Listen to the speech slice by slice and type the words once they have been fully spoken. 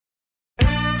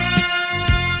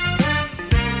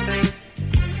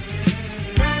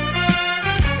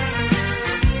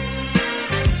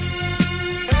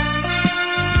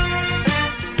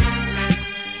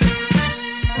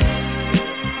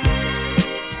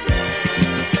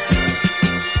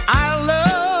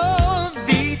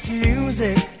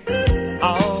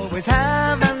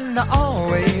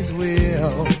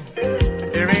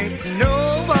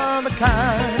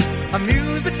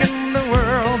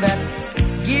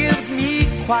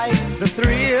quite the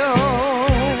thrill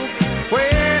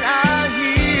when I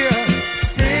hear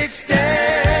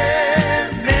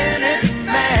 60-minute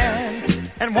man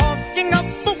and walking up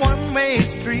a one-way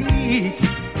street.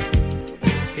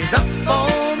 He's up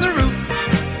on the roof,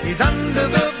 he's under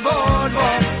the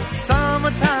boardwalk,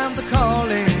 summertime's a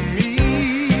calling me.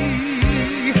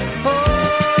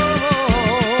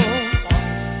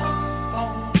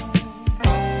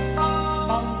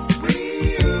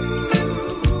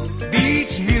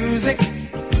 Beach music,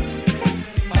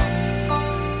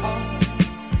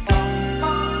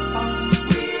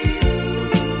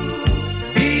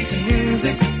 beach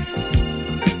music,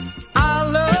 I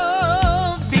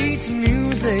love beach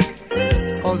music,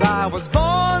 'cause I was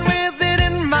born with it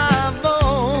in my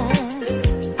bones.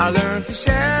 I learned to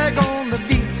shag on the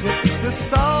beach with the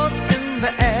salt in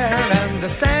the air and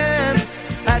the sand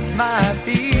at my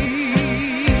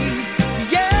feet.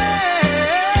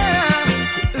 Yeah,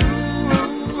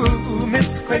 ooh,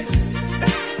 Miss Grace,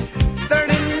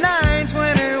 39,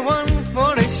 21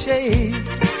 for the shade.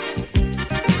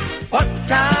 What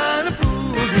kind of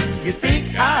fool do you think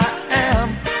I am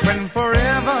when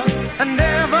forever and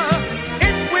ever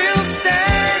it will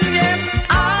stand? Yes,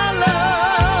 I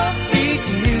love beach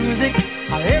music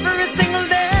every single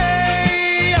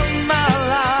day of my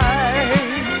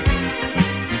life.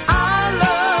 I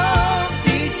love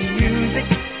beach music,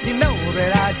 you know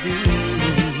that I do.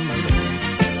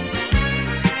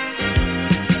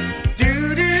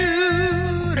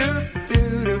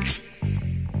 Do-do-do-do-do.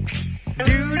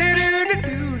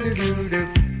 Do-do-do-do-do-do-do.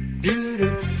 Do-do.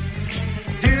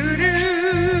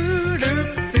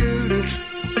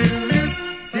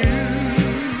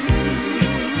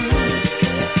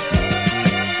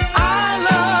 I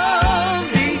love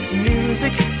beach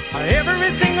music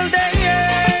every single day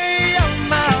of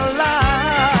my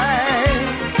life.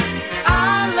 I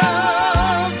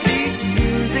love beach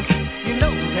music, you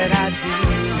know that I do.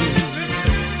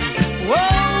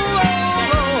 Whoa, whoa,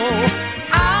 whoa.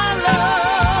 I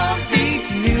love beach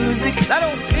music, that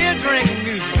old beer drinking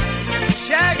music,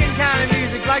 shagging kind of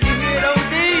music like you hear at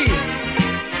OD.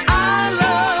 I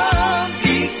love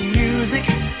beach music.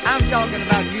 I'm talking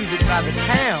about music by the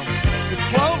Towns, the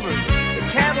Clovers, the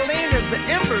Catalinas, the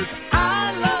Embers.